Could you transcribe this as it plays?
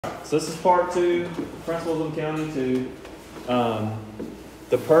So this is part 2, Principles of Accounting 2.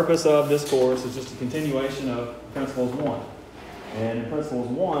 The purpose of this course is just a continuation of Principles 1. And in Principles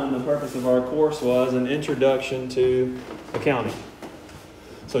 1, the purpose of our course was an introduction to accounting.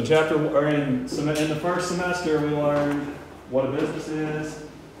 So in the first semester, we learned what a business is,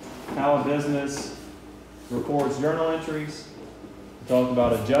 how a business records journal entries. We talked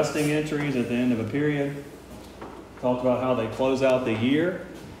about adjusting entries at the end of a period. We talked about how they close out the year.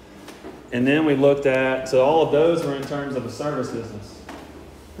 And then we looked at, so all of those were in terms of a service business,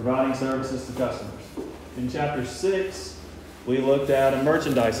 providing services to customers. In chapter 6, we looked at a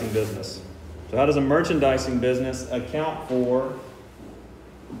merchandising business. So how does a merchandising business account for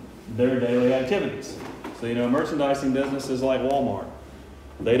their daily activities? So, a merchandising business is like Walmart.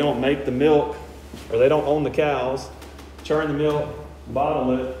 They don't make the milk, or they don't own the cows, churn the milk,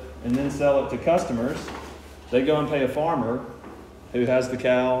 bottle it, and then sell it to customers. They go and pay a farmer who has the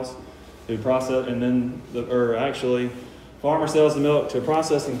cows, who process, and then, farmer sells the milk to a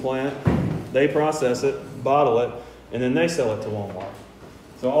processing plant. They process it, bottle it, and then they sell it to Walmart.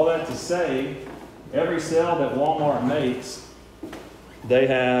 So all that to say, every sale that Walmart makes, they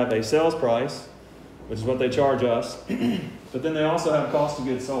have a sales price, which is what they charge us, but then they also have cost of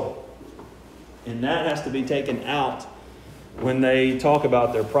goods sold. And that has to be taken out when they talk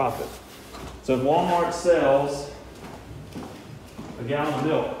about their profit. So if Walmart sells a gallon of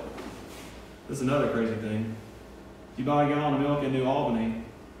milk, this is another crazy thing. If you buy a gallon of milk in New Albany,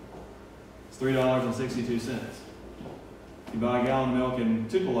 it's $3.62. If you buy a gallon of milk in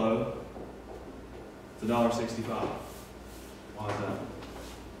Tupelo, it's $1.65. Why is that?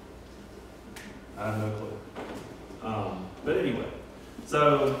 I have no clue. But anyway,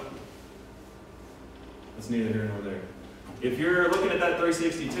 so it's neither here nor there. If you're looking at that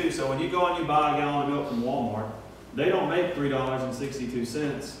 $3.62, so when you go and you buy a gallon of milk from Walmart, they don't make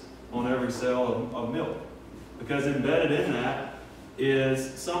 $3.62 on every sale of milk, because embedded in that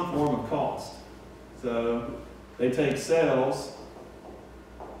is some form of cost. So they take sales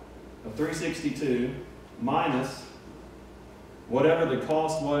of $3.62 minus whatever the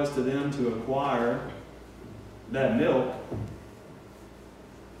cost was to them to acquire that milk,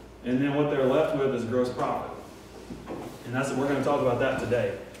 and then what they're left with is gross profit. And that's what we're going to talk about that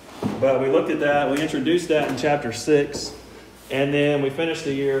today. But we looked at that, we introduced that in chapter 6, and then we finished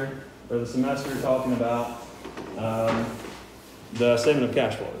the year, or the semester, talking about the statement of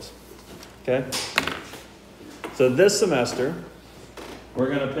cash flows. Okay? So this semester, we're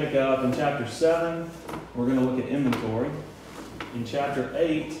going to pick up in chapter 7, we're going to look at inventory. In chapter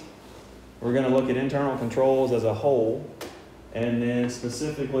 8, we're going to look at internal controls as a whole, and then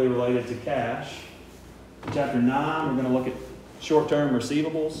specifically related to cash. In chapter 9, we're going to look at short-term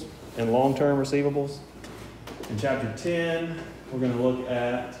receivables and long-term receivables. In chapter 10, we're going to look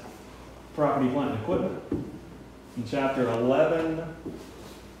at property, plant, and equipment. In chapter 11,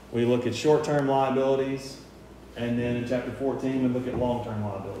 we look at short-term liabilities. And then in chapter 14, we look at long-term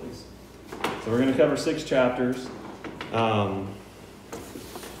liabilities. So we're going to cover 6 chapters.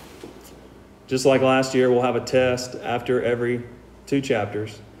 Just like last year, we'll have a test after every 2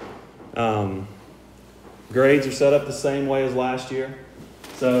 chapters. Grades are set up the same way as last year.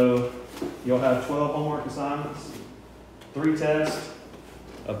 So you'll have 12 homework assignments, 3 tests,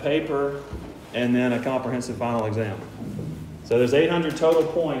 a paper, and then a comprehensive final exam. So there's 800 total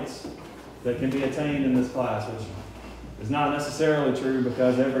points that can be attained in this class, which is not necessarily true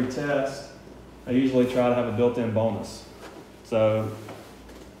because every test, I usually try to have a built-in bonus. So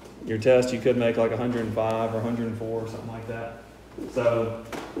your test, you could make like 105 or 104 or something like that. So,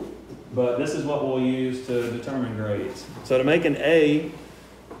 but this is what we'll use to determine grades. So to make an A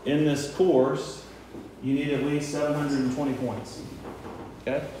in this course, you need at least 720 points.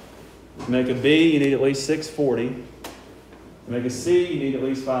 Okay? To make a B, you need at least 640. To make a C, you need at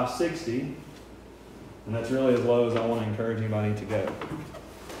least 560. And that's really as low as I want to encourage anybody to go.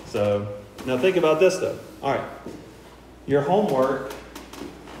 So, now think about this though. All right. Your homework,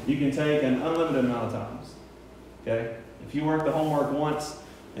 you can take an unlimited amount of times. Okay? If you work the homework once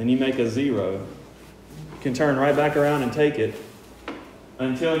and you make a 0, you can turn right back around and take it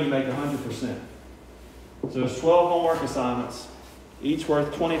until you make 100%. So there's 12 homework assignments, each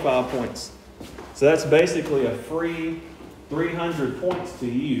worth 25 points. So that's basically a free 300 points to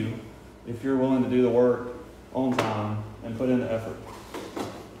you if you're willing to do the work on time and put in the effort.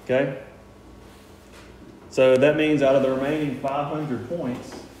 Okay? So that means out of the remaining 500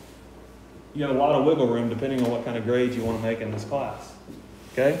 points, you have a lot of wiggle room depending on what kind of grades you want to make in this class.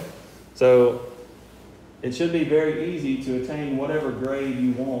 Okay? So it should be very easy to attain whatever grade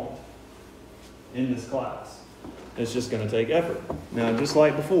you want in this class. It's just going to take effort. Now, just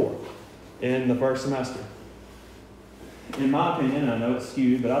like before in the first semester. In my opinion, I know it's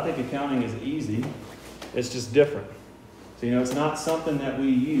skewed, but I think accounting is easy. It's just different. So, it's not something that we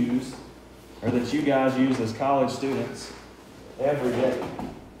use or that you guys use as college students every day.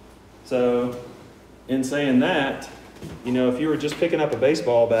 So, in saying that, if you were just picking up a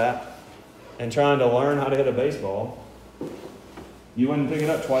baseball bat and trying to learn how to hit a baseball, you wouldn't pick it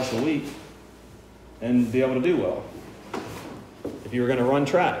up twice a week and be able to do well. If you were going to run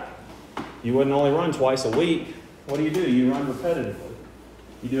track, you wouldn't only run twice a week. What do? You run repetitively.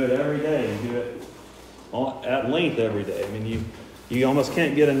 You do it every day. You do it at length every day. I mean, you almost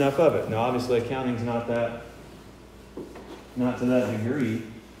can't get enough of it. Now, obviously, accounting's not to that degree,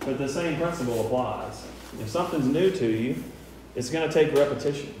 but the same principle applies. If something's new to you, it's going to take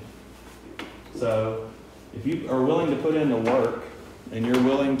repetition. So, if you are willing to put in the work and you're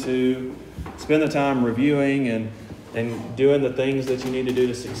willing to spend the time reviewing and doing the things that you need to do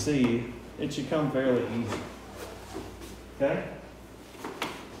to succeed, it should come fairly easy. Okay?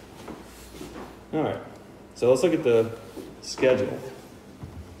 All right. So let's look at the schedule.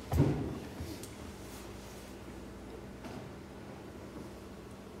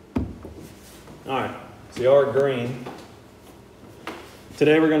 All right. So you are green.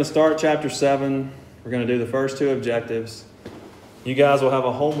 Today we're going to start chapter 7. We're going to do the first 2 objectives. You guys will have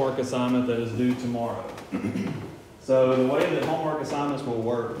a homework assignment that is due tomorrow. So the way that homework assignments will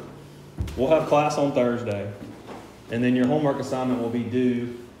work, we'll have class on Thursday, and then your homework assignment will be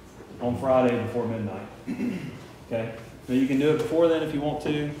due on Friday before midnight. Okay? Now you can do it before then if you want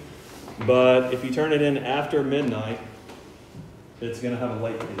to, but if you turn it in after midnight, it's going to have a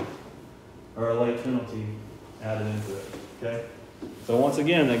late fee or a late penalty added into it. Okay? So once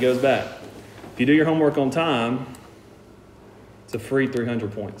again, that goes back. If you do your homework on time, it's a free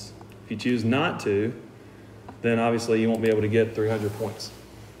 300 points. If you choose not to, then obviously you won't be able to get 300 points.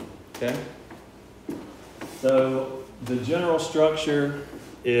 Okay? So the general structure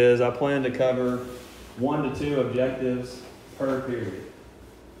is I plan to cover 1 to 2 objectives per period.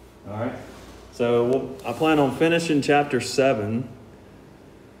 All right? So I plan on finishing chapter 7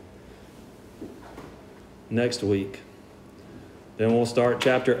 next week. Then we'll start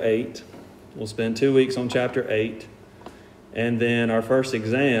chapter 8. We'll spend 2 weeks on chapter 8. And then our first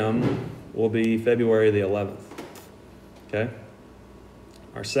exam will be February the 11th. Okay?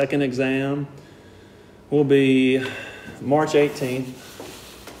 Our second exam will be March 18th.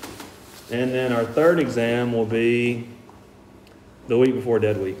 And then our third exam will be the week before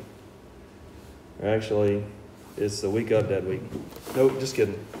Dead Week. Or actually, it's the week of Dead Week. Nope, just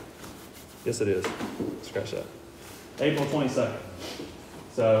kidding. Yes, it is. Scratch that. April 22nd.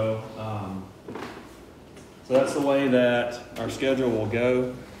 So that's the way that our schedule will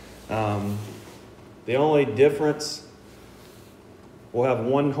go. The only difference, we'll have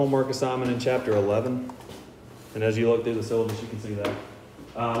 1 homework assignment in chapter 11. And as you look through the syllabus, you can see that.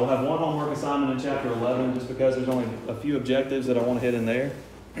 We'll have 1 homework assignment in chapter 11 just because there's only a few objectives that I want to hit in there.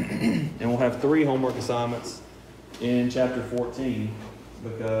 And we'll have 3 homework assignments in chapter 14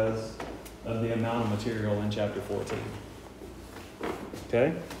 because of the amount of material in chapter 14.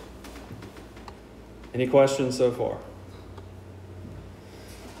 Okay? Any questions so far?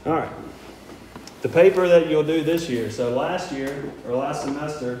 All right. The paper that you'll do this year. So last year, or last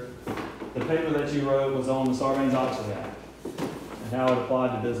semester, the paper that you wrote was on the Sarbanes-Oxley Act and how it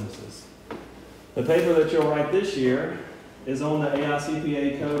applied to businesses. The paper that you'll write this year is on the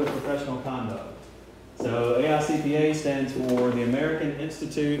AICPA Code of Professional Conduct. So AICPA stands for the American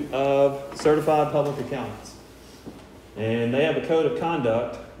Institute of Certified Public Accountants. And they have a code of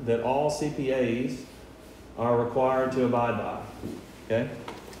conduct that all CPAs are required to abide by. Okay?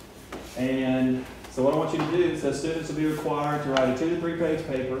 And so what I want you to do is that students will be required to write a 2 to 3 page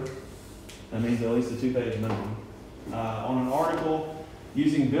paper. That means at least a 2-page minimum. On an article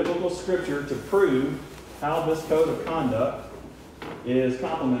using biblical scripture to prove how this code of conduct is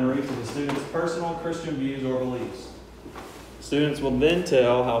complementary to the student's personal Christian views or beliefs. Students will then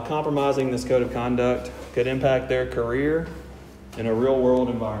tell how compromising this code of conduct could impact their career in a real-world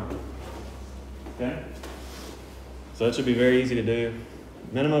environment. Okay? So that should be very easy to do.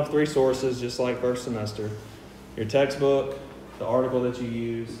 Minimum of 3 sources, just like first semester. Your textbook, the article that you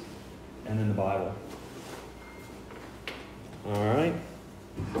use, and then the Bible. All right.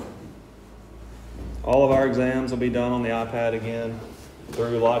 All of our exams will be done on the iPad again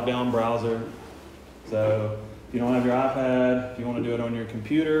through lockdown browser. So if you don't have your iPad, if you want to do it on your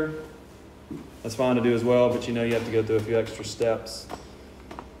computer, that's fine to do as well, but you have to go through a few extra steps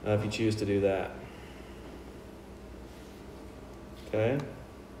if you choose to do that. Okay?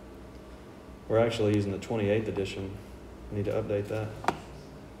 We're actually using the 28th edition. I need to update that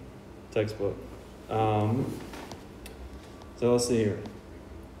textbook. So let's see here.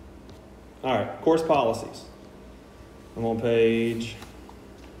 All right, course policies. I'm on page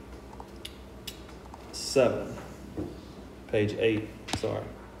 7. Page 8, sorry.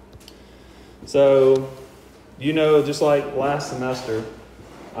 So, just like last semester,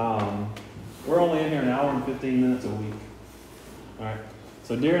 we're only in here an hour and 15 minutes a week. All right.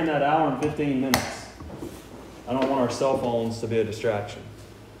 So during that hour and 15 minutes, I don't want our cell phones to be a distraction.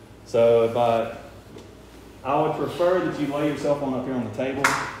 So I would prefer that you lay your cell phone up here on the table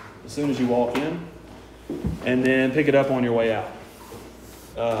as soon as you walk in, and then pick it up on your way out.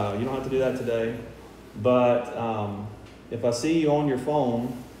 You don't have to do that today, but if I see you on your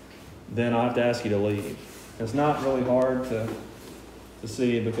phone, then I'll have to ask you to leave. It's not really hard to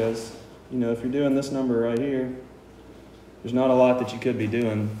see because, if you're doing this number right here, there's not a lot that you could be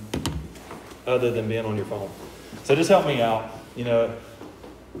doing other than being on your phone. So just help me out.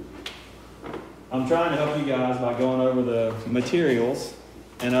 I'm trying to help you guys by going over the materials,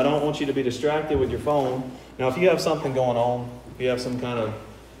 and I don't want you to be distracted with your phone. Now, if you have something going on, if you have some kind of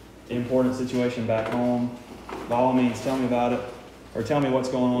important situation back home, by all means, tell me about it, or tell me what's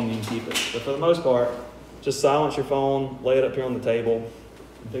going on and you can keep it. But for the most part, just silence your phone, lay it up here on the table,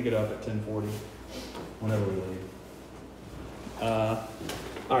 and pick it up at 10:40 whenever we leave.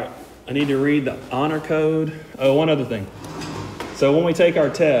 All right, I need to read the honor code. Oh, one other thing. So when we take our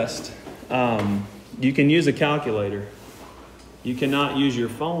test, you can use a calculator. You cannot use your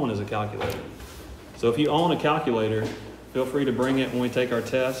phone as a calculator. So if you own a calculator, feel free to bring it when we take our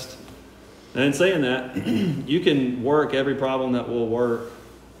test. And in saying that, you can work every problem that will work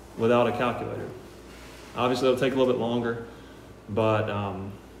without a calculator. Obviously, it'll take a little bit longer, but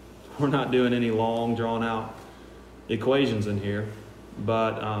we're not doing any long, drawn-out equations in here.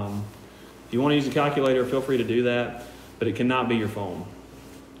 But if you want to use a calculator, feel free to do that, but it cannot be your phone.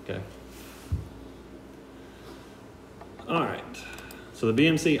 Okay. All right. So the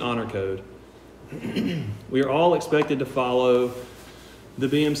BMC honor code. We are all expected to follow the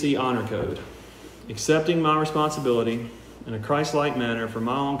BMC honor code, accepting my responsibility in a Christ-like manner for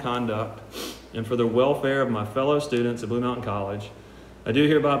my own conduct and for the welfare of my fellow students at Blue Mountain College. I do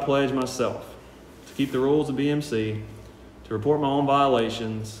hereby pledge myself to keep the rules of BMC, to report my own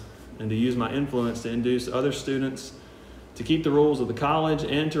violations, and to use my influence to induce other students to keep the rules of the college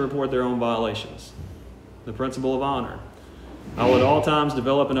and to report their own violations. The principle of honor. I will at all times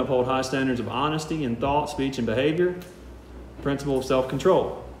develop and uphold high standards of honesty in thought, speech, and behavior. Principle of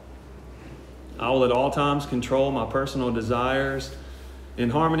self-control. I will at all times control my personal desires in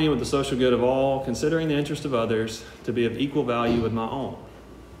harmony with the social good of all, considering the interest of others to be of equal value with my own.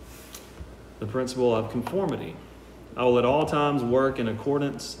 The principle of conformity. I will at all times work in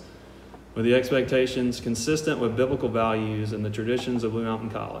accordance with the expectations consistent with biblical values and the traditions of Blue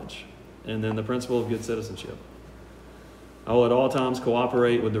Mountain College. And then the principle of good citizenship. I will at all times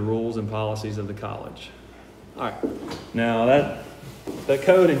cooperate with the rules and policies of the college. All right. Now that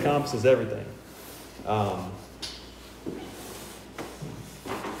code encompasses everything.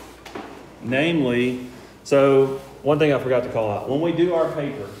 Namely, so one thing I forgot to call out. When we do our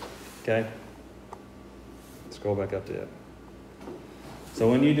paper, okay, scroll back up to it. So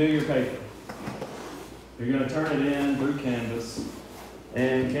when you do your paper, you're going to turn it in through Canvas,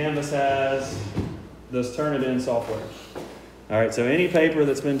 and Canvas has this Turnitin software. All right, so any paper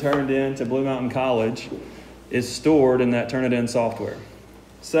that's been turned in to Blue Mountain College is stored in that Turnitin software.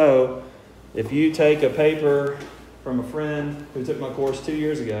 So if you take a paper from a friend who took my course 2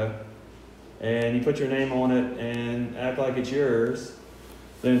 years ago, and you put your name on it and act like it's yours,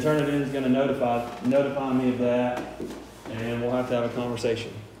 then Turnitin is going to notify me of that, and we'll have to have a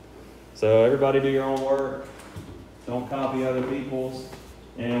conversation. So everybody do your own work. Don't copy other people's,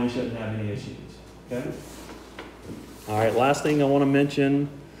 and we shouldn't have any issues. Okay? All right, last thing I want to mention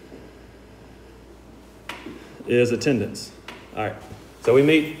is attendance. All right, so we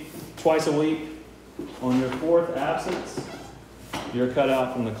meet twice a week. On your 4th absence, you're cut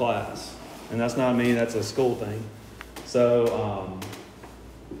out from the class. And that's not me, that's a school thing. So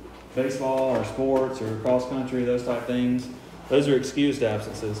baseball or sports or cross country, those type things, those are excused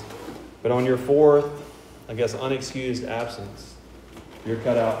absences. But on your 4th, I guess unexcused absence, you're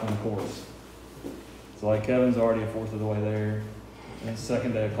cut out from the course. So like Kevin's already a 4th of the way there, and it's the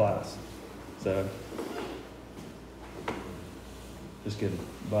 2nd day of class. So, just kidding.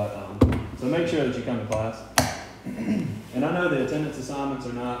 But, so make sure that you come to class. And I know the attendance assignments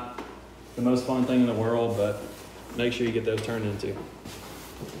are not the most fun thing in the world, but make sure you get those turned in too.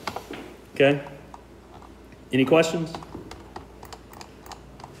 Okay? Any questions?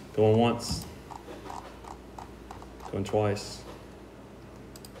 Going once, Going twice.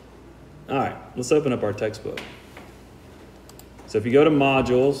 All right, let's open up our textbook. So if you go to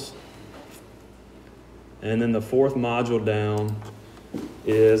modules, and then the fourth module down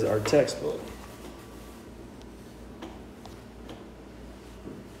is our textbook.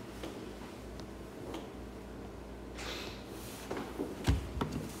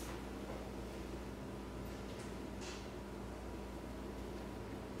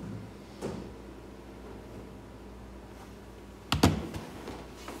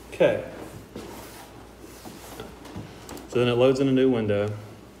 Okay. So then it loads in a new window.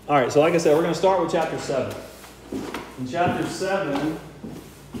 All right, so like I said, we're going to start with chapter 7. And chapter 7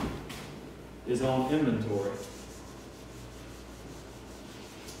 is on inventory.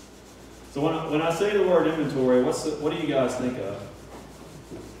 So when I say the word inventory, what do you guys think of?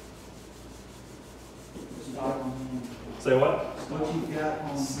 Say what? What you got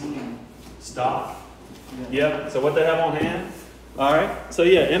on hand. Stock. Yep. So what they have on hand. All right. So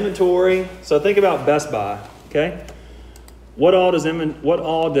yeah, inventory. So think about Best Buy. Okay. What all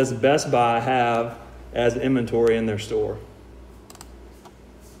does Best Buy have as inventory in their store?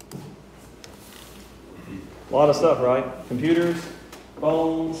 A lot of stuff, right? Computers,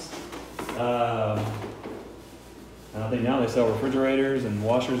 phones. And I think now they sell refrigerators and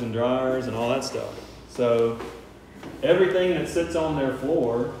washers and dryers and all that stuff. So everything that sits on their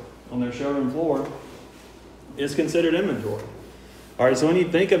floor, on their showroom floor, is considered inventory. All right, so when you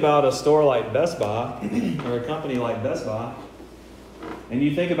think about a store like Best Buy, or a company like Best Buy, and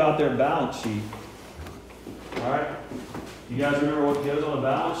you think about their balance sheet, all right, you guys remember what goes on a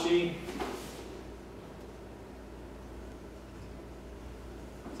balance sheet?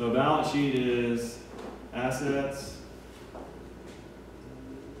 So a balance sheet is assets,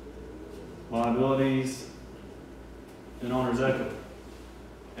 liabilities, and owner's equity.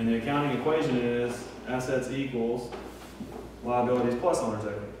 And the accounting equation is assets equals liabilities plus owner's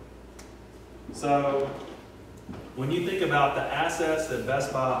equity. So when you think about the assets that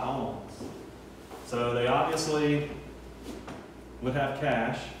Best Buy owns, so they obviously would have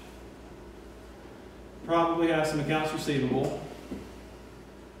cash, probably have some accounts receivable,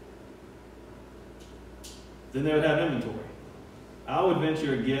 then they would have inventory. I would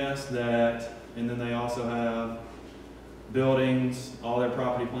venture a guess that, and then they also have buildings, all their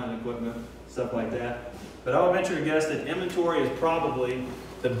property, plant, and equipment, stuff like that. But I would venture a guess that inventory is probably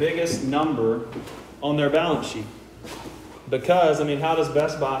the biggest number on their balance sheet. Because, I mean, how does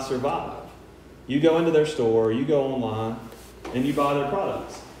Best Buy survive? You go into their store, you go online, and you buy their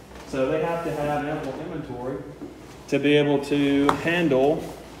products. So they have to have ample inventory to be able to handle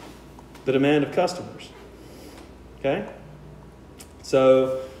the demand of customers. Okay?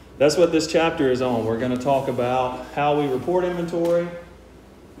 So that's what this chapter is on. We're going to talk about how we report inventory,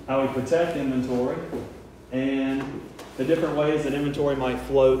 how we protect inventory, and the different ways that inventory might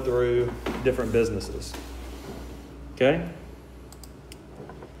flow through different businesses. Okay?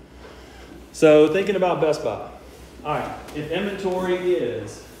 So thinking about Best Buy. All right, if inventory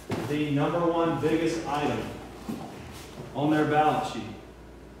is the number one biggest item on their balance sheet,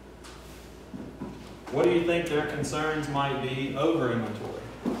 what do you think their concerns might be over inventory?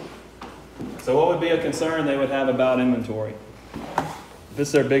 So what would be a concern they would have about inventory? If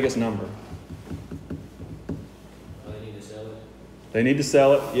it's their biggest number. They need to sell it. They need to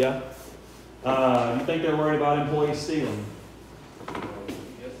sell it, yeah. You think they're worried about employees stealing?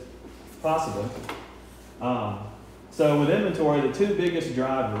 Yes. Possibly. So with inventory, the two biggest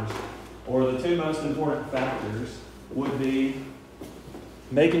drivers, or the two most important factors, would be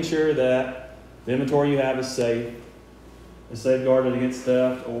making sure that the inventory you have is safe, is safeguarded against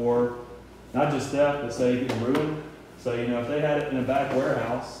theft, or not just theft, but say getting ruined. So, if they had it in a back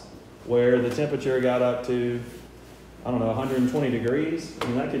warehouse where the temperature got up to, 120 degrees,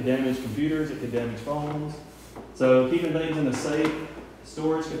 that could damage computers, it could damage phones. So keeping things in a safe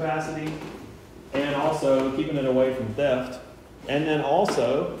storage capacity, and also keeping it away from theft. And then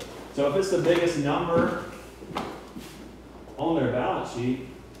also, so if it's the biggest number on their balance sheet,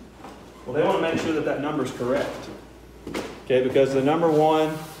 well, they want to make sure that that number is correct. Okay, because the number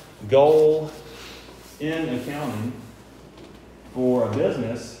one goal in accounting for a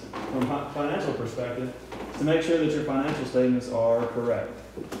business, from a financial perspective, is to make sure that your financial statements are correct.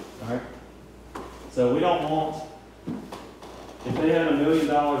 All right? So we don't want, if they had $1 million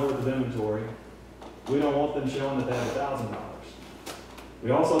worth of inventory, we don't want them showing that they have $1,000.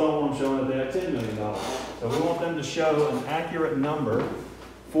 We also don't want them showing that they have $10 million. So we want them to show an accurate number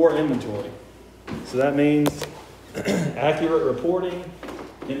for inventory. So that means accurate reporting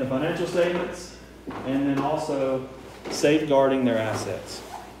in the financial statements, and then also safeguarding their assets.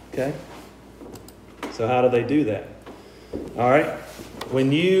 Okay? So how do they do that? All right?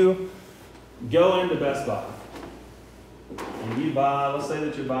 When you go into Best Buy and you buy, let's say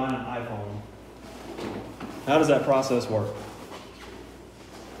that you're buying an iPhone, how does that process work?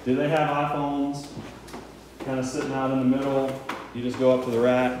 Do they have iPhones kind of sitting out in the middle? You just go up to the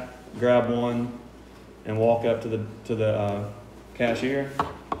rack, grab one, and walk up to the cashier?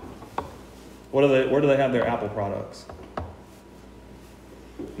 Where do they have their Apple products?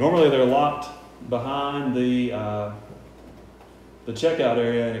 Normally they're locked behind the checkout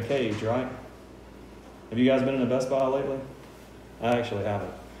area in a cage, right? Have you guys been in a Best Buy lately? I actually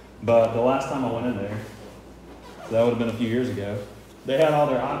haven't. But the last time I went in there, that would have been a few years ago, they had all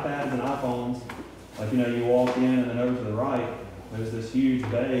their iPads and iPhones. Like, you walk in and then over to the right, there's this huge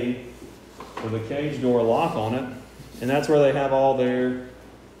bay with a cage door lock on it. And that's where they have all their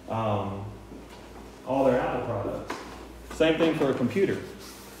Apple products. Same thing for a computer.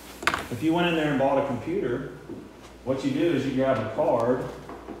 If you went in there and bought a computer, what you do is you grab a card,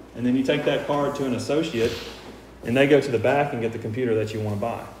 and then you take that card to an associate, and they go to the back and get the computer that you want to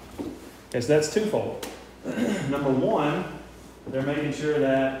buy. Okay, so that's twofold. Number one, they're making sure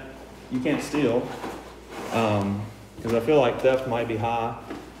that you can't steal, because I feel like theft might be high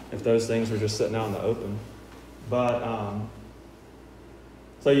if those things were just sitting out in the open. But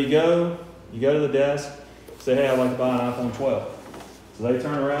so you go to the desk, say, hey, I'd like to buy an iPhone 12. So they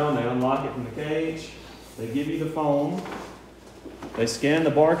turn around, they unlock it from the cage, they give you the phone, they scan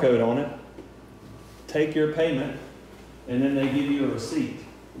the barcode on it, take your payment, and then they give you a receipt.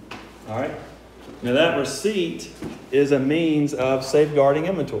 All right? Now that receipt is a means of safeguarding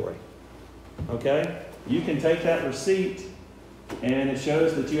inventory. Okay? You can take that receipt and it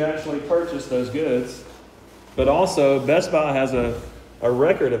shows that you actually purchased those goods, but also Best Buy has a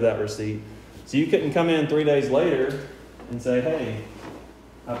record of that receipt. So you couldn't come in 3 days later and say, hey,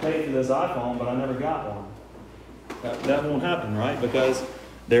 I paid for this iPhone, but I never got one. That won't happen, right? Because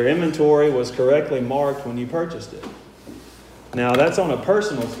their inventory was correctly marked when you purchased it. Now, that's on a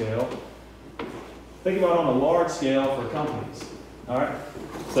personal scale. Think about on a large scale for companies. All right?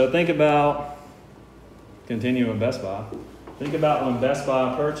 So think about, continuing with Best Buy, think about when Best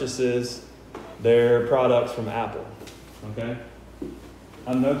Buy purchases their products from Apple. Okay?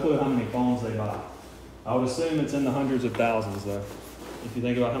 I have no clue how many phones they buy. I would assume it's in the hundreds of thousands, though, if you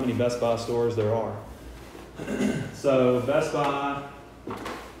think about how many Best Buy stores there are. So Best Buy,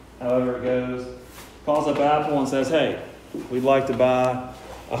 however it goes, calls up Apple and says, hey, we'd like to buy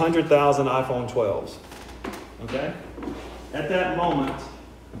 100,000 iPhone 12s. Okay? At that moment,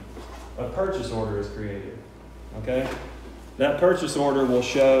 a purchase order is created. Okay? That purchase order will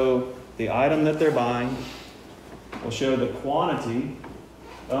show the item that they're buying, will show the quantity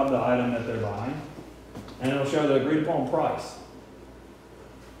of the item that they're buying, and it'll show the agreed upon price.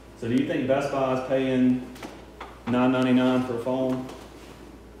 So do you think Best Buy is paying $9.99 for a phone?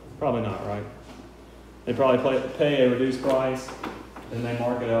 Probably not, right? They probably pay a reduced price, and they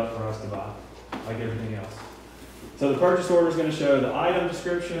mark it up for us to buy, like everything else. So the purchase order is going to show the item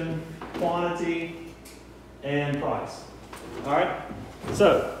description, quantity, and price. All right?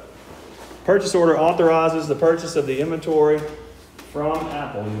 So, purchase order authorizes the purchase of the inventory from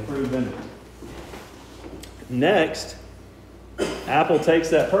Apple, the approved vendor. Next, Apple takes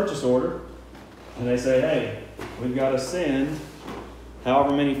that purchase order and they say, hey, we've got to send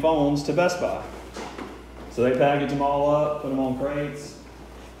however many phones to Best Buy. So they package them all up, put them on crates,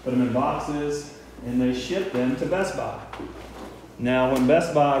 put them in boxes, and they ship them to Best Buy. Now, when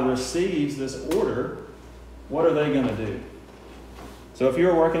Best Buy receives this order, what are they going to do? So if you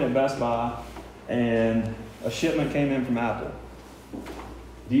were working at Best Buy and a shipment came in from Apple,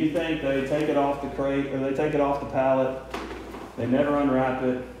 do you think they take it off the crate or they take it off the pallet, they never unwrap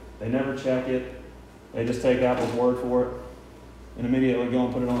it, they never check it, they just take Apple's word for it and immediately go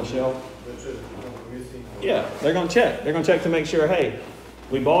and put it on the shelf? Yeah, they're going to check. They're going to check to make sure, hey,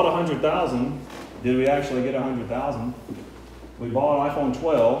 we bought 100,000. Did we actually get 100,000? We bought iPhone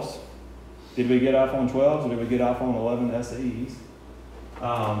 12s. Did we get iPhone 12s or did we get iPhone 11 SEs?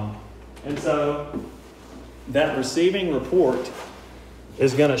 And so that receiving report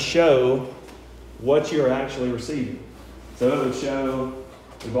is going to show what you're actually receiving. So it would show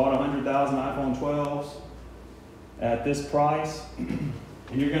we bought 100,000 iPhone 12s at this price, and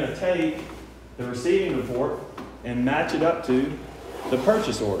you're going to take the receiving report and match it up to the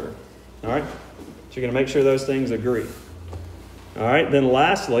purchase order. All right? So you're going to make sure those things agree. All right? Then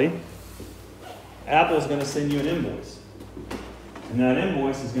lastly, Apple's going to send you an invoice. And that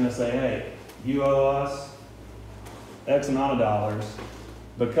invoice is going to say, hey, you owe us X amount of dollars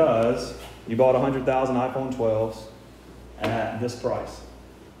because you bought 100,000 iPhone 12s at this price.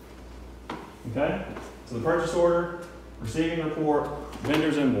 Okay? So the purchase order receiving report,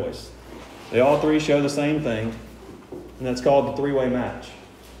 vendor's invoice. They all three show the same thing, and that's called the three-way match.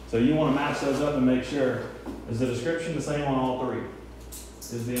 So you want to match those up and make sure, is the description the same on all three?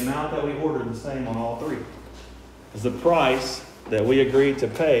 Is the amount that we ordered the same on all three? Is the price that we agreed to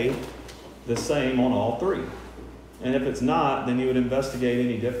pay the same on all three? And if it's not, then you would investigate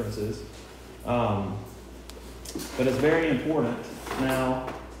any differences. But it's very important. Now,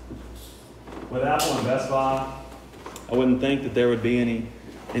 with Apple and Best Buy, I wouldn't think that there would be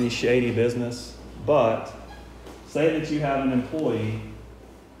any shady business. But say that you have an employee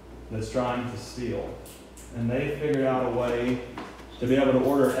that's trying to steal, and they figured out a way to be able to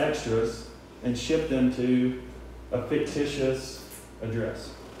order extras and ship them to a fictitious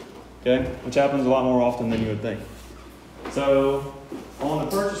address, okay? Which happens a lot more often than you would think. So on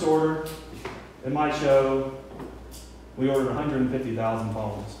the purchase order, it might show we ordered 150,000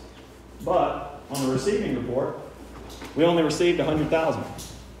 phones. But on the receiving report, we only received 100,000.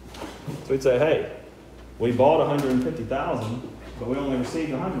 So we'd say, hey, we bought 150,000, but we only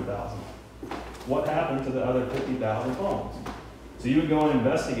received 100,000. What happened to the other 50,000 phones? So you would go and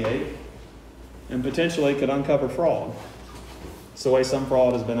investigate and potentially could uncover fraud. It's the way some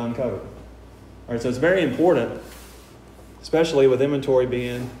fraud has been uncovered. All right, so it's very important, especially with inventory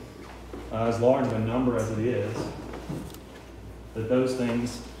being as large of a number as it is, that those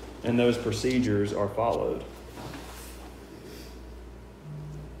things and those procedures are followed.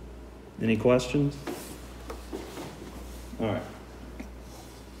 Any questions? All right.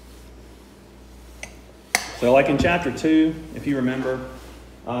 So like in chapter 2, if you remember,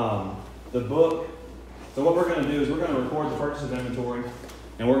 the book, so what we're going to do is we're going to record the purchase of inventory,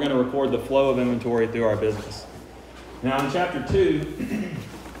 and we're going to record the flow of inventory through our business. Now in chapter 2,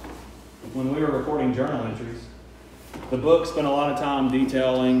 when we were recording journal entries, the book spent a lot of time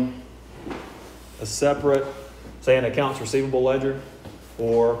detailing a separate, say an accounts receivable ledger,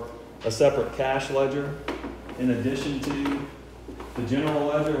 or a separate cash ledger, in addition to the general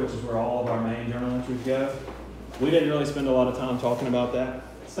ledger, which is where all of our main journal entries go. We didn't really spend a lot of time talking about that.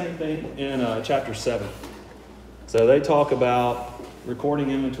 Same thing in chapter 7. So they talk about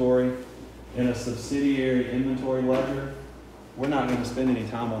recording inventory in a subsidiary inventory ledger. We're not going to spend any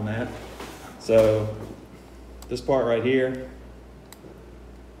time on that. So this part right here,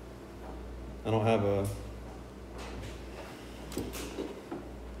 I don't have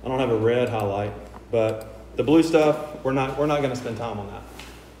a red highlight, but the blue stuff, we're not going to spend time on that.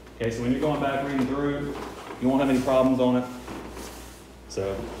 Okay, so when you're going back reading through, you won't have any problems on it.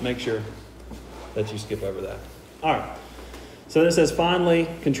 So make sure that you skip over that. All right. So then it says, finally,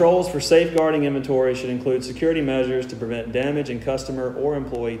 controls for safeguarding inventory should include security measures to prevent damage in customer or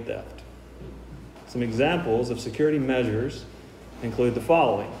employee theft. Some examples of security measures include the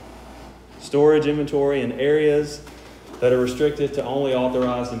following: storage inventory in areas that are restricted to only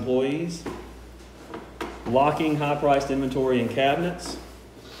authorized employees, locking high-priced inventory in cabinets,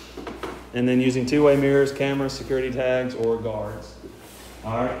 and then using two-way mirrors, cameras, security tags, or guards.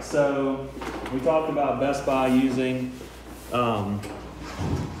 All right, so we talked about Best Buy using the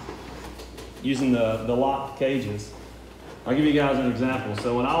locked cages. I'll give you guys an example.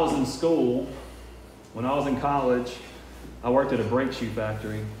 So when I was in school, when I was in college, I worked at a brake shoe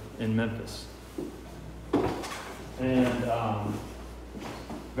factory in Memphis. And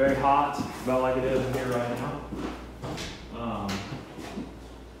very hot, about like it is in here right now.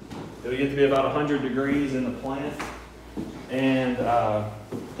 It would get to be about 100 degrees in the plant. And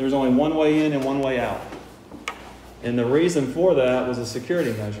there's only one way in and one way out. And the reason for that was a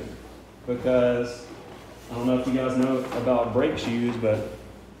security measure. Because, I don't know if you guys know about brake shoes, but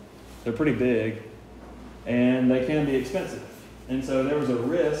they're pretty big. And they can be expensive. And so there was a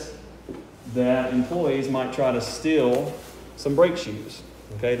risk that employees might try to steal some brake shoes,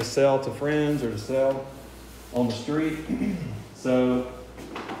 okay, to sell to friends or to sell on the street. So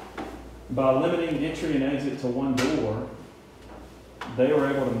by limiting entry and exit to one door, they were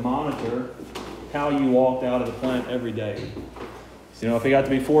able to monitor how you walked out of the plant every day. So, if it got to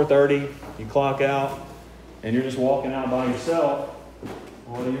be 4:30, you clock out, and you're just walking out by yourself,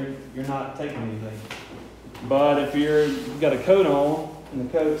 well, you're not taking anything. But if you've got a coat on, and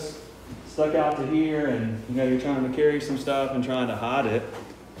the coat's stuck out to here, and you're trying to carry some stuff and trying to hide it,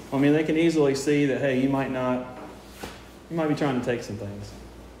 I mean, they can easily see that, hey, you might be trying to take some things.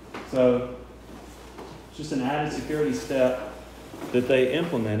 So it's just an added security step that they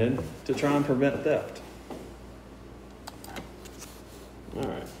implemented to try and prevent theft. All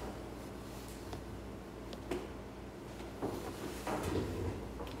right.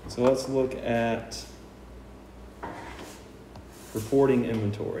 So let's look at reporting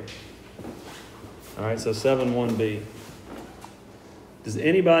inventory. All right, so 7.1b. Does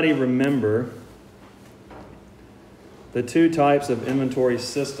anybody remember the two types of inventory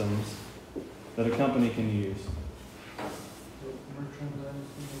systems that a company can use?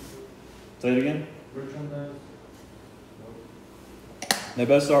 Say it again. They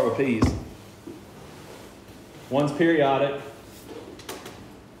both start with P's. One's periodic.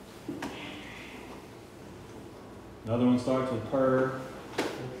 Another one starts with per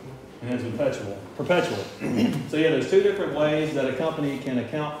and ends with perpetual. So yeah, there's two different ways that a company can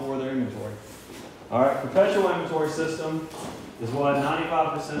account for their inventory. All right, perpetual inventory system is what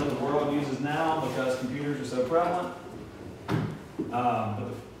 95% of the world uses now because computers are so prevalent. But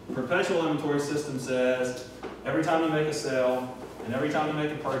the perpetual inventory system says every time you make a sale and every time you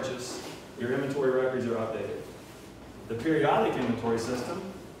make a purchase, your inventory records are updated. The periodic inventory system,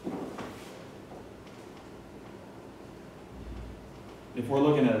 if we're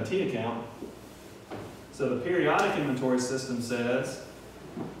looking at a T account, so the periodic inventory system says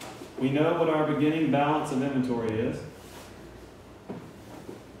we know what our beginning balance of inventory is.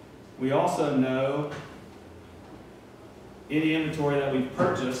 We also know any inventory that we've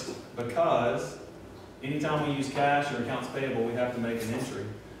purchased because anytime we use cash or accounts payable, we have to make an entry.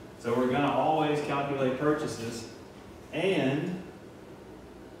 So we're going to always calculate purchases, and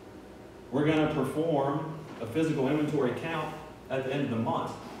we're going to perform a physical inventory count at the end of the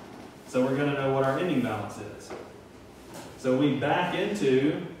month. So we're going to know what our ending balance is. So we back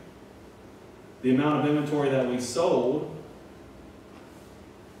into the amount of inventory that we sold.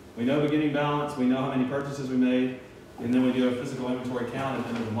 We know beginning balance, we know how many purchases we made, and then we do a physical inventory count at the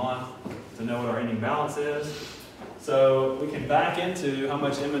end of the month to know what our ending balance is. So we can back into how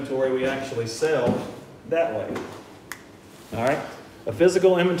much inventory we actually sell that way. All right? A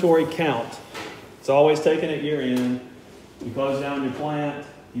physical inventory count. It's always taken at year end. You close down your plant,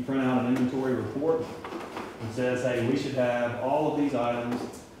 you print out an inventory report. It says, hey, we should have all of these items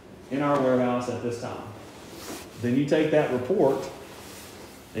in our warehouse at this time. Then you take that report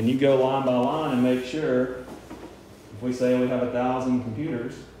and you go line by line and make sure, if we say we have 1,000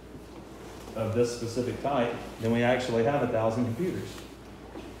 computers of this specific type, then we actually have 1,000 computers.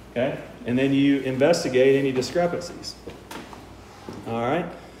 Okay? And then you investigate any discrepancies. All right?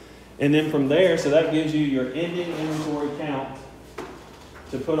 And then from there, so that gives you your ending inventory count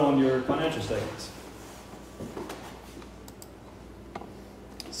to put on your financial statements.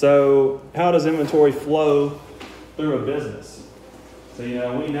 So how does inventory flow through a business? So,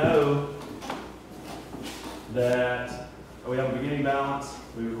 we know that we have a beginning balance,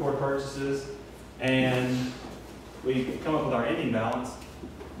 we record purchases, and we come up with our ending balance.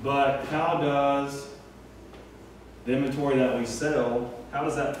 But how does the inventory that we sell, how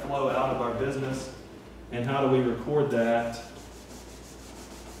does that flow out of our business, and how do we record that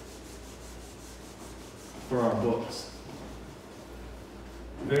for our books?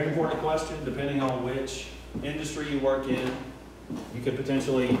 Very important question. Depending on which industry you work in, you could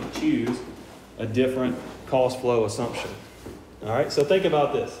potentially choose a different cost flow assumption. All right, so think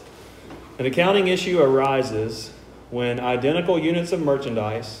about this. An accounting issue arises when identical units of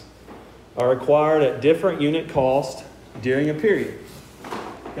merchandise are acquired at different unit cost during a period.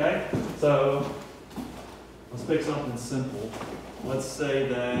 Okay, so let's pick something simple. Let's say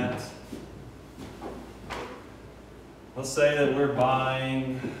that we're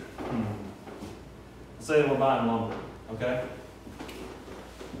buying, lumber, okay?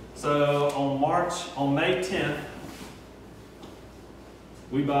 So on May 10th,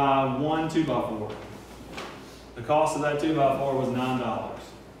 we buy one 2x4. The cost of that 2x4 was $9.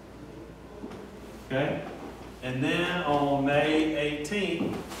 Okay? And then on May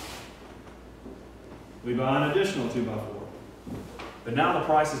 18th, we buy an additional 2x4. But now the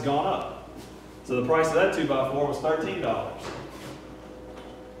price has gone up. So the price of that 2x4 was $13.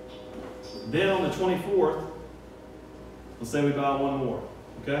 Then on the 24th, let's say we buy one more.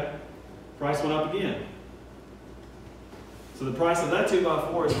 Okay? Price went up again. So the price of that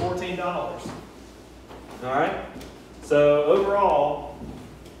 2x4 is $14. All right? So overall,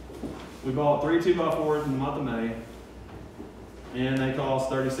 we bought 3 2x4s in the month of May, and they cost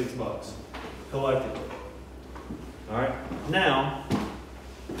 $36 collectively. All right? Now,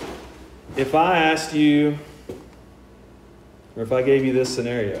 if I asked you, or if I gave you this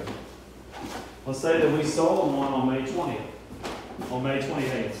scenario, let's say that we sold one on May 20th. On May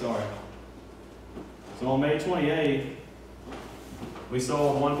 28th, sorry. So on May 28th, we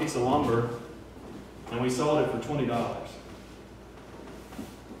sold one piece of lumber, and we sold it for $20.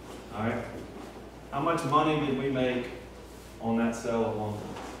 All right? How much money did we make on that sale of lumber?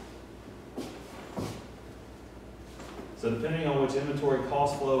 So depending on which inventory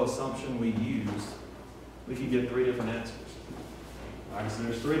cost flow assumption we use, we could get 3 different answers. All All right, so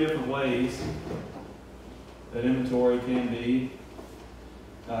there's three different ways that inventory can be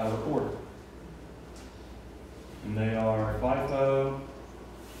recorded. And they are FIFO,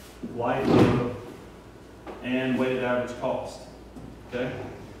 LIFO, and weighted average cost. Okay?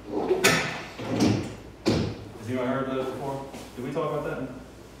 Has anyone heard of those before? Did we talk about that in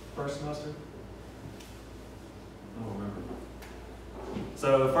first semester? I don't remember.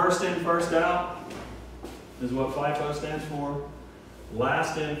 So first in, first out is what FIFO stands for.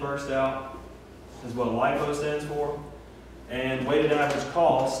 Last in, first out is what LIFO stands for. And weighted average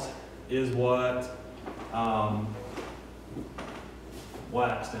cost is what WAC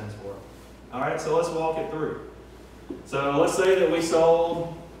stands for. All right, so let's walk it through. So let's say that we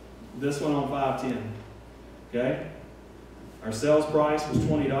sold this one on 5/10. Okay? Our sales price was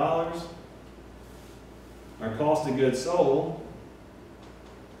 $20. Our cost of goods sold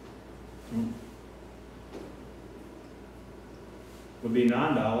would be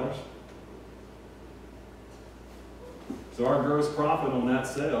 $9. So our gross profit on that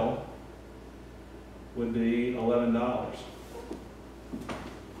sale would be $11.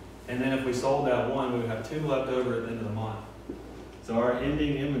 And then if we sold that one, we would have 2 left over at the end of the month. So our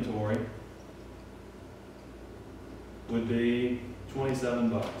ending inventory would be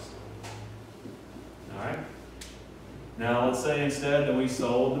 $27. All right? Now let's say instead that we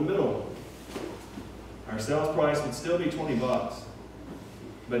sold the middle one. Our sales price would still be $20.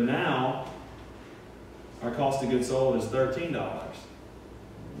 But now our cost of goods sold is $13.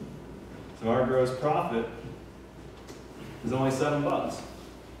 So our gross profit is only $7.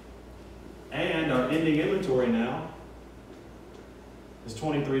 And our ending inventory now is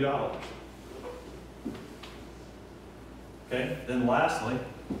 $23. Okay, then lastly,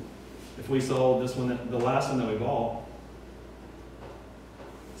 if we sold this one, the last one that we bought,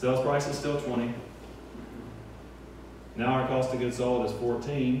 sales price is still $20. Now our cost of goods sold is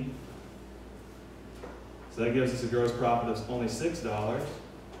 $14. So that gives us a gross profit of only $6.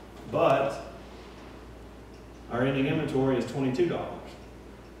 But our ending inventory is $22.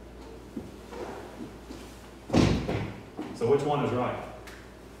 So which one is right?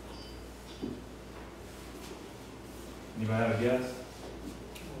 Anybody have a guess?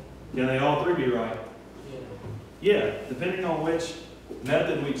 Can they all three be right? Yeah, depending on which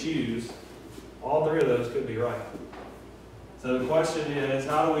method we choose, all three of those could be right. So the question is,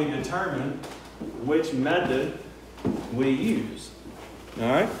 how do we determine which method we use? All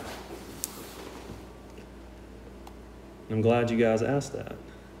right? I'm glad you guys asked that.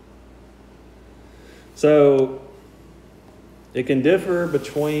 So it can differ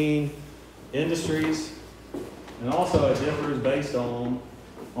between industries, and also it differs based on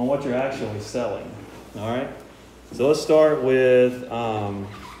what you're actually selling. All right? So let's start with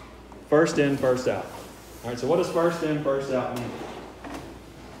first in, first out. All right, so what does first in, first out mean?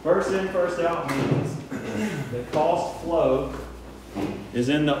 First in, first out means the cost flow is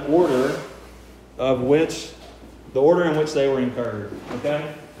in the order in which they were incurred.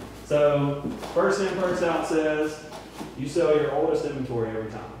 Okay? So first in, first out says you sell your oldest inventory every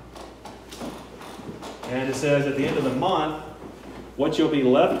time. And it says at the end of the month, what you'll be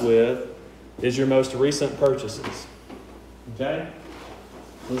left with is your most recent purchases. Okay?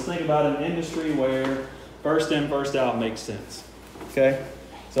 So let's think about an industry where first in, first out makes sense. Okay?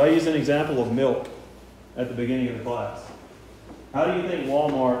 So I used an example of milk at the beginning of the class. How do you think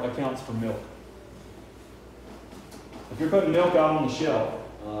Walmart accounts for milk? If you're putting milk out on the shelf.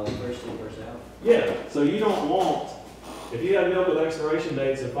 First in, first out. Yeah, so you don't want, if you have milk with expiration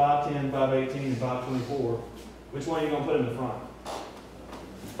dates of 5/10, 5/18, and 5/24, which one are you going to put in the front?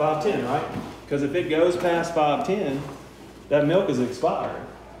 5/10, right? Because if it goes past 5/10, that milk is expired.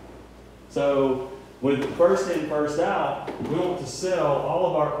 So with first in, first out, we want to sell all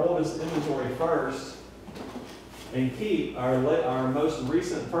of our oldest inventory first and keep our most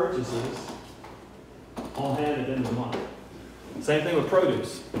recent purchases on hand at the end of the month. Same thing with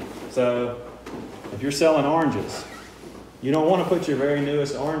produce. So if you're selling oranges, you don't want to put your very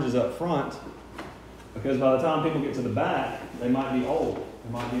newest oranges up front, because by the time people get to the back, they might be old.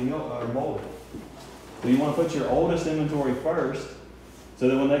 They might be molded. So you want to put your oldest inventory first, so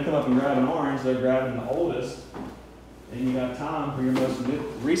that when they come up and grab an orange, they're grabbing the oldest, and you got time for your most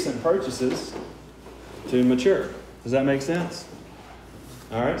recent purchases to mature. Does that make sense?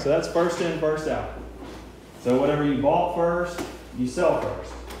 All right, so that's first in, first out. So whatever you bought first, you sell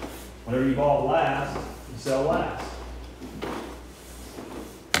first. Whatever you bought last, you sell last.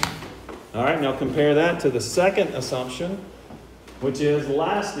 All right, now compare that to the second assumption, which is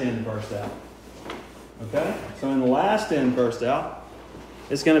last in, first out. Okay? So in last in, first out,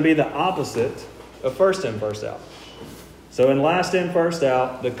 it's going to be the opposite of first in, first out. So in last in, first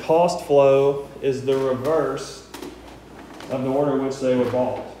out, the cost flow is the reverse of the order in which they were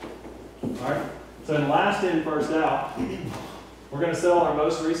bought. All right? So in last in, first out, we're going to sell our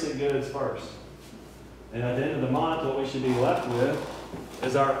most recent goods first. And at the end of the month, what we should be left with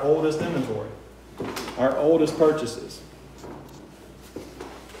is our oldest inventory, our oldest purchases.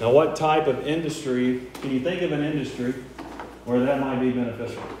 Now, what type of industry, can you think of an industry where that might be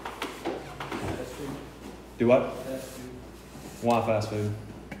beneficial? Fast food. Do what? Fast food. Why fast food?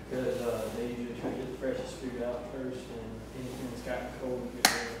 Because they usually try to get the freshest food out first, and anything that's gotten cold, you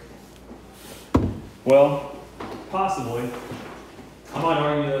get rid of. Well, possibly. I might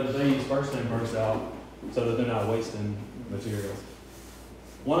argue that they use first in, first out so that they're not wasting materials.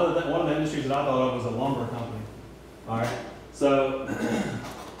 One of the industries that I thought of was a lumber company. All right. So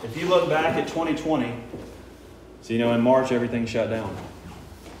if you look back at 2020, so in March everything shut down.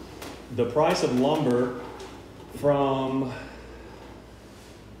 The price of lumber from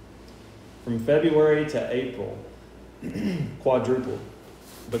February to April quadrupled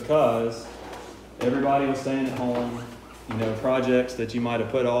because everybody was staying at home. Projects that you might have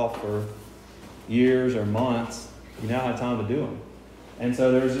put off for years or months, you now have time to do them. And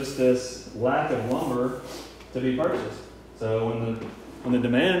so there's just this lack of lumber to be purchased. So when the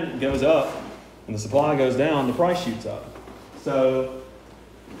demand goes up and the supply goes down, the price shoots up. So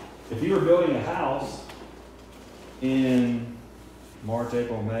if you were building a house in March,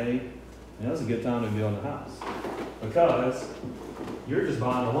 April, May, that's a good time to be building a house because you're just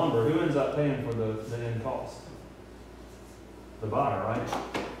buying the lumber. Who ends up paying for the end cost? The buyer,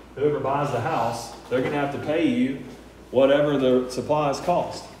 right? Whoever buys the house, they're going to have to pay you whatever the supplies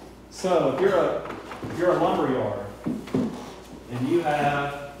cost. So if you're a lumber yard and you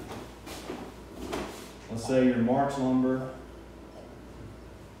have, let's say your March lumber,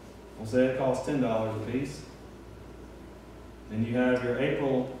 we'll say it costs $10 a piece, and you have your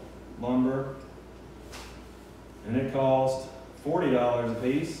April lumber and it costs $40 a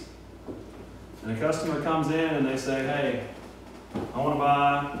piece, and a customer comes in and they say, hey, I want to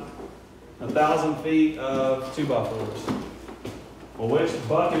buy 1,000 feet of 2x4s. Well, which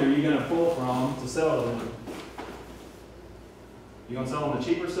bucket are you going to pull from to sell them? You going to sell them the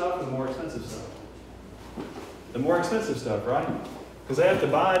cheaper stuff or the more expensive stuff? The more expensive stuff, right? Because they have to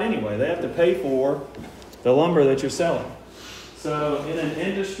buy it anyway. They have to pay for the lumber that you're selling. So in an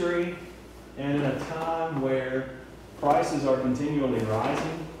industry and in a time where prices are continually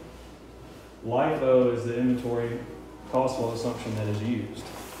rising, LIFO is the inventory cost flow assumption that is used.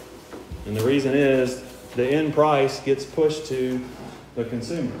 And the reason is the end price gets pushed to the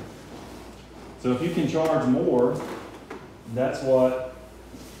consumer. So if you can charge more, that's what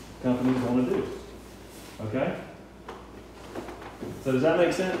companies want to do. Okay? So does that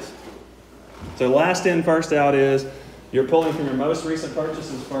make sense? So last in, first out is you're pulling from your most recent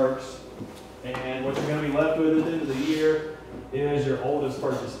purchases first, and what you're going to be left with at the end of the year is your oldest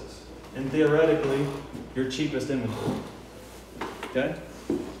purchases. And theoretically, your cheapest inventory. Okay?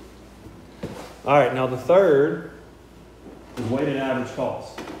 All right, now the third is weighted average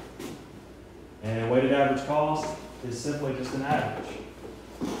cost. And weighted average cost is simply just an average.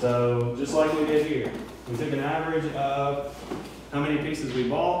 So just like we did here, we took an average of how many pieces we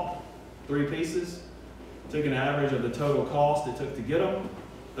bought, 3 pieces. Took an average of the total cost it took to get them,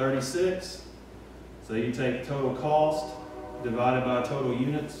 36. So you take total cost divided by total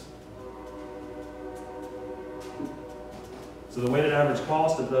units. So the weighted average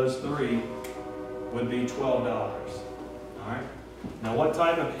cost of those 3 would be $12. All right. Now, what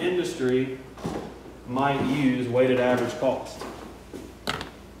type of industry might use weighted average cost?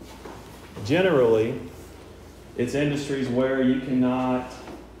 Generally, it's industries where you cannot.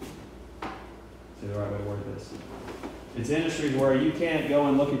 See the right way to word this. It's industries where you can't go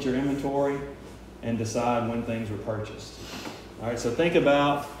and look at your inventory and decide when things were purchased. All right. So think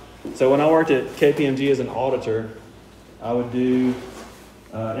about. So when I worked at KPMG as an auditor, I would do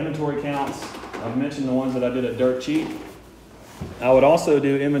inventory counts. I've mentioned the ones that I did at Dirt Cheap. I would also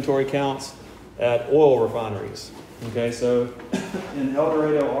do inventory counts at oil refineries. Okay, so in El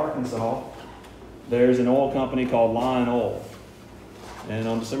Dorado, Arkansas, there's an oil company called Lion Oil. And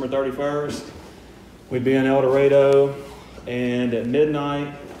on December 31st, we'd be in El Dorado, and at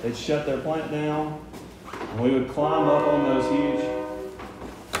midnight, they'd shut their plant down, and we would climb up on those huge.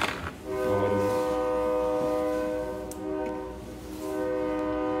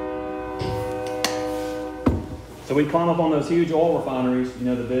 So we'd climb up on those huge oil refineries,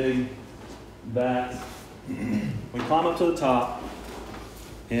 the big vats. We climb up to the top,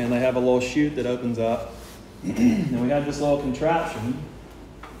 and they have a little chute that opens up. And we had this little contraption.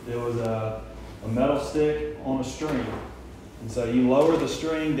 There was a metal stick on a string. And so you lower the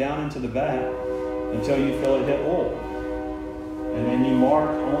string down into the vat until you feel it hit oil. And then you mark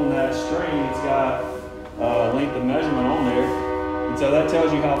on that string, it's got a length of measurement on there. And so that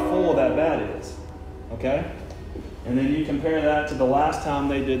tells you how full that vat is. Okay? And then you compare that to the last time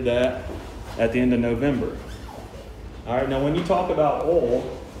they did that at the end of November. All right, now when you talk about oil,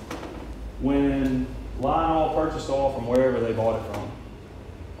 when Line Oil purchased oil from wherever they bought it from,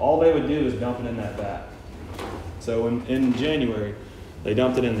 all they would do is dump it in that vat. So in January, they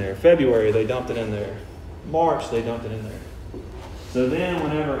dumped it in there. February, they dumped it in there. March, they dumped it in there. So then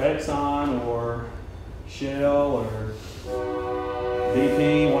whenever Exxon or Shell or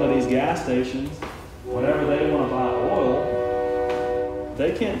BP, one of these gas stations, whenever they want to buy oil,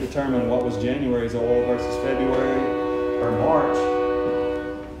 they can't determine what was January's oil versus February or March.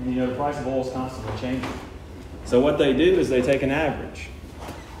 You know, the price of oil is constantly changing. So what they do is they take an average.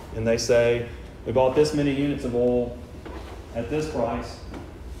 And they say, we bought this many units of oil at this price.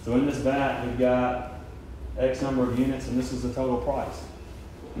 So in this vat, we've got X number of units, and this is the total price.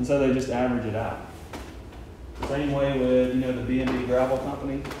 And so they just average it out. Same way with, you know, the B&B Gravel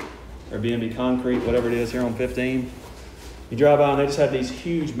Company, or B&B Concrete, whatever it is here on 15. You drive by and they just have these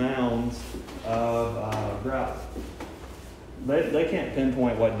huge mounds of gravel. They can't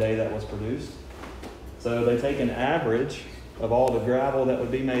pinpoint what day that was produced. So they take an average of all the gravel that would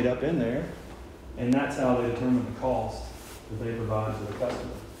be made up in there, and that's how they determine the cost that they provide to the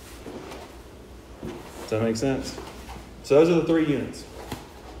customer. Does that make sense? So those are the 3 units.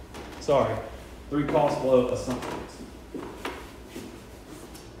 Sorry, 3 cost flow assumptions.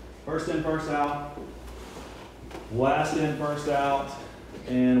 First in, first out, last in, first out,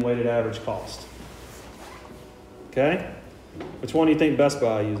 and weighted average cost. Okay? Which one do you think Best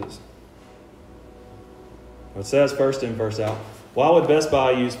Buy uses? It says first in, first out. Why would Best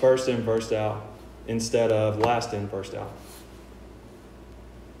Buy use first in, first out instead of last in, first out?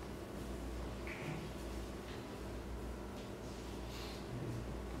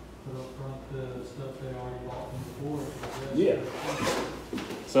 Put up front the stuff they already bought from before. Yeah.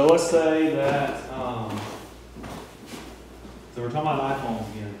 So let's say that, so we're talking about iPhones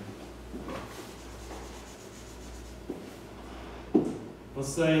again.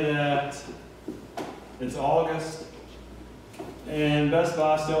 Let's say that it's August and Best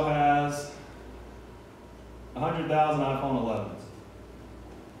Buy still has 100,000 iPhone 11s.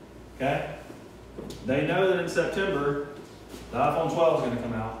 Okay? They know that in September, the iPhone 12 is going to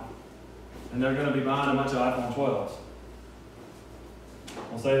come out, and they're going to be buying a bunch of iPhone 12s.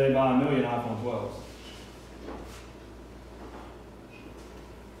 We'll say they buy 1 million iPhone 12s.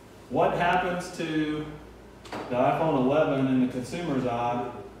 What happens to the iPhone 11 in the consumer's eye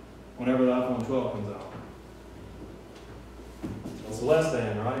whenever the iPhone 12 comes out? It's less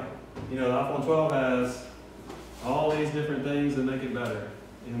than, right? You know, the iPhone 12 has all these different things that make it better,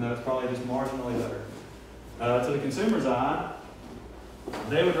 even though it's probably just marginally better. To the consumer's eye,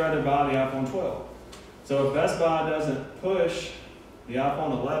 they would rather buy the iPhone 12. So if Best Buy doesn't push the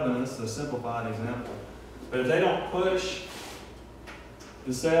iPhone 11, this is a simplified example, but if they don't push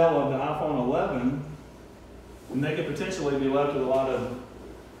the sale of the iPhone 11, then they could potentially be left with a lot of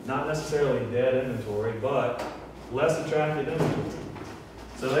not necessarily dead inventory, but less attractive inventory.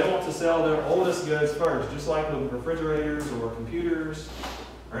 So they want to sell their oldest goods first, just like with refrigerators or computers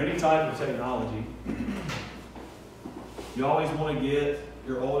or any type of technology. You always want to get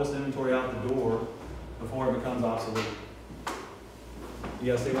your oldest inventory out the door before it becomes obsolete.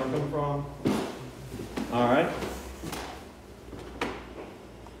 You guys see where I'm coming from? All right.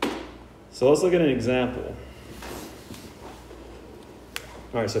 So let's look at an example.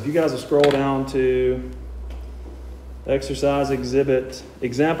 All right, so if you guys will scroll down to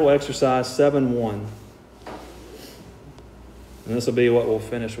example exercise 7.1. And this will be what we'll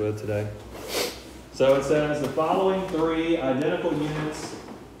finish with today. So it says the following 3 identical units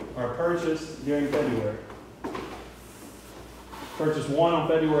are purchased during February. Purchased one on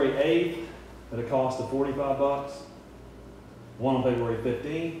February 8th at a cost of $45. One on February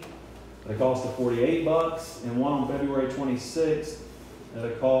 15th at a cost of $48, and one on February 26th at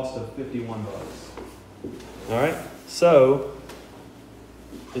a cost of $51. All right, so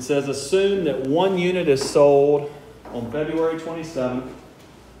it says assume that one unit is sold on February 27th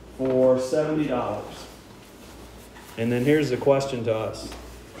for $70. And then here's the question to us.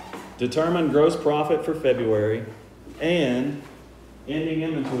 Determine gross profit for February and ending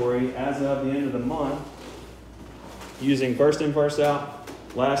inventory as of the end of the month using first in, first out,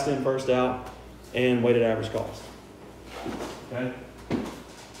 last in, first out, and weighted average cost. Okay? So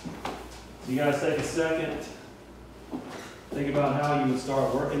you guys take a second, think about how you would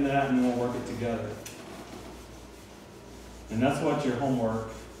start working that, and then we'll work it together. And that's what your homework,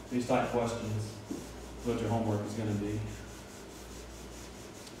 these type questions, is what your homework is going to be.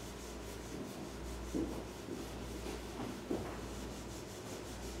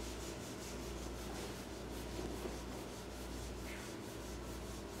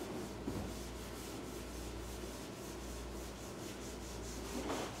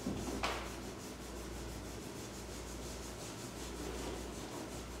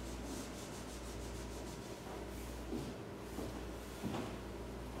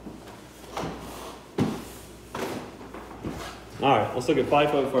 All right, let's look at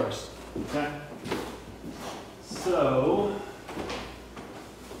FIFO first. Okay. So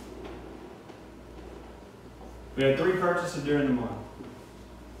we had 3 purchases during the month.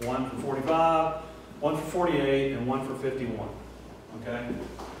 One for 45, one for 48, and one for 51. Okay.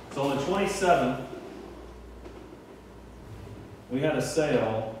 So on the 27th, we had a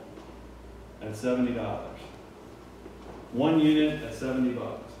sale at $70. 1 unit at $70.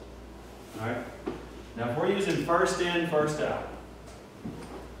 All right. Now, if we're using first in, first out,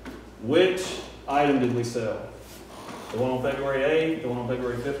 which item did we sell? The one on February 8th, the one on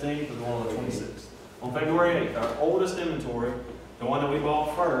February 15th, or the one on the 26th? On February 8th, our oldest inventory, the one that we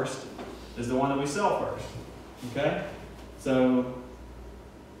bought first, is the one that we sell first. Okay? So,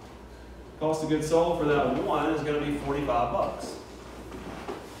 cost of goods sold for that one is going to be $45.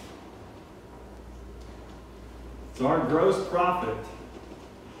 So our gross profit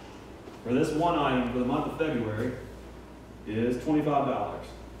for this one item for the month of February is $25.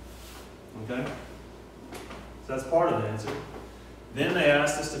 Okay? So that's part of the answer. Then they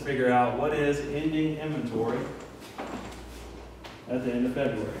asked us to figure out what is ending inventory at the end of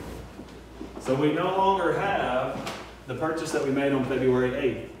February. So we no longer have the purchase that we made on February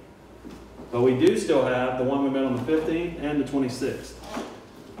 8th. But we do still have the one we made on the 15th and the 26th.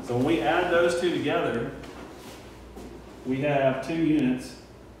 So when we add those two together, we have 2 units,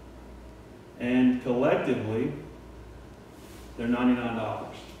 and collectively, they're $99.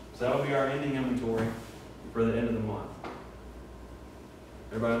 So that would be our ending inventory for the end of the month.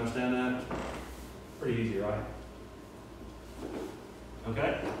 Everybody understand that? Pretty easy, right?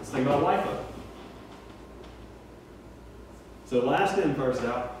 Okay, let's think about LIFO. So last in, first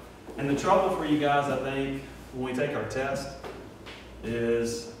out. And the trouble for you guys, I think, when we take our test,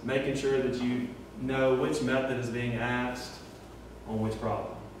 is making sure that you know which method is being asked on which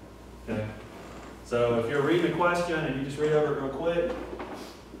problem. Okay? So if you're reading a question and you just read over it real quick,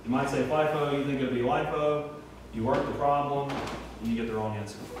 you might say FIFO, you think it'll be LIFO, you work the problem, and you get the wrong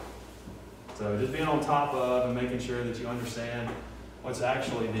answer. So just being on top of and making sure that you understand what's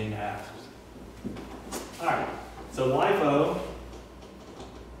actually being asked. All right, so LIFO,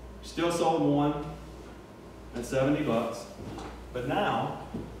 still sold one at $70, but now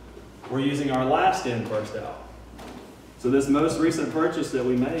we're using our last in, first out. So this most recent purchase that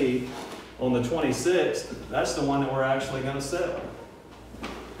we made on the 26th, that's the one that we're actually going to sell.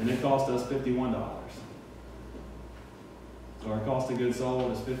 And it cost us $51. So our cost of goods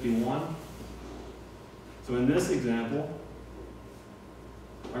sold is $51. So in this example,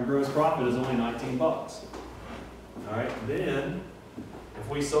 our gross profit is only $19. All right, then if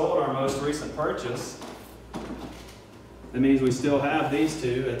we sold our most recent purchase, that means we still have these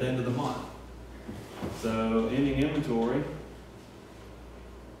two at the end of the month. So ending inventory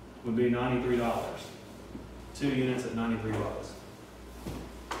would be $93. 2 units at $93.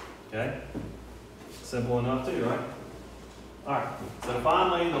 Okay? Simple enough too, right? All right, so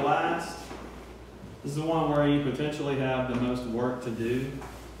finally the last, this is the one where you potentially have the most work to do.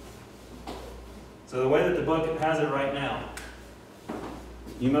 So the way that the book has it right now,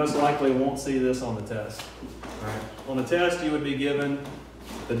 you most likely won't see this on the test. All right. On the test, you would be given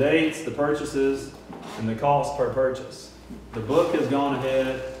the dates, the purchases, and the cost per purchase. The book has gone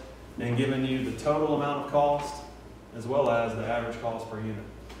ahead and given you the total amount of cost as well as the average cost per unit.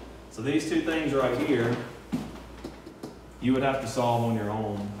 So these two things right here, you would have to solve on your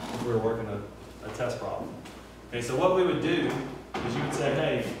own if we were working a test problem. Okay, so what we would do is you would say,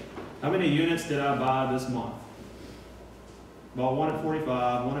 hey, how many units did I buy this month? Bought one at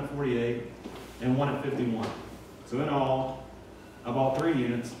 45, one at 48, and one at 51. So in all, I bought 3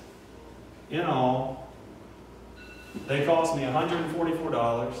 units. In all, they cost me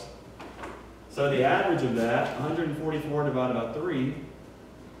 $144. So the average of that, 144 divided by 3,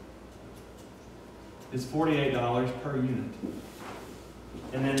 is $48 per unit.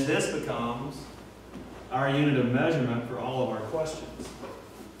 And then this becomes our unit of measurement for all of our questions.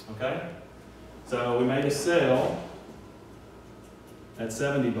 Okay? So we made a sale at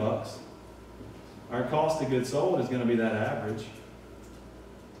 $70. Our cost of goods sold is going to be that average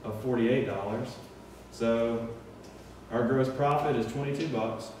of $48. So Our gross profit is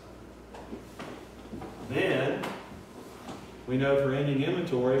 $22. Then, we know for ending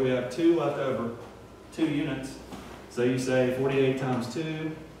inventory, we have 2 left over, 2 units. So you say 48 times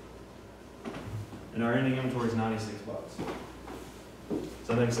 2, and our ending inventory is $96. Does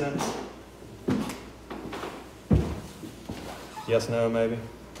that make sense? Yes, no, maybe?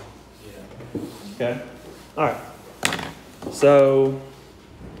 Yeah. Okay. All right. So,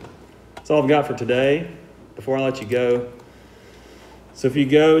 that's all I've got for today. Before I let you go, so if you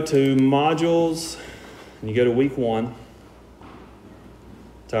go to modules and you go to week 1,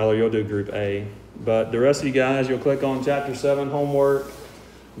 Tyler, you'll do group A. But the rest of you guys, you'll click on chapter 7 homework,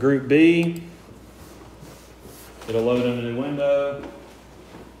 group B. It'll load in a new window.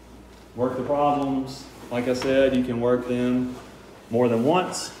 Work the problems. Like I said, you can work them more than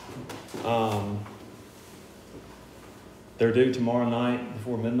once. They're due tomorrow night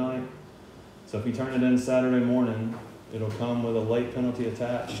before midnight. So if you turn it in Saturday morning, it'll come with a late penalty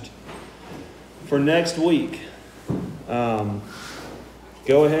attached. For next week, go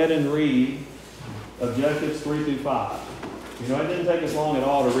ahead and read objectives 3 through 5. You know, it didn't take us long at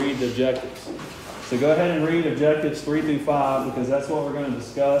all to read the objectives. So go ahead and read objectives 3 through 5 because that's what we're going to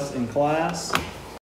discuss in class.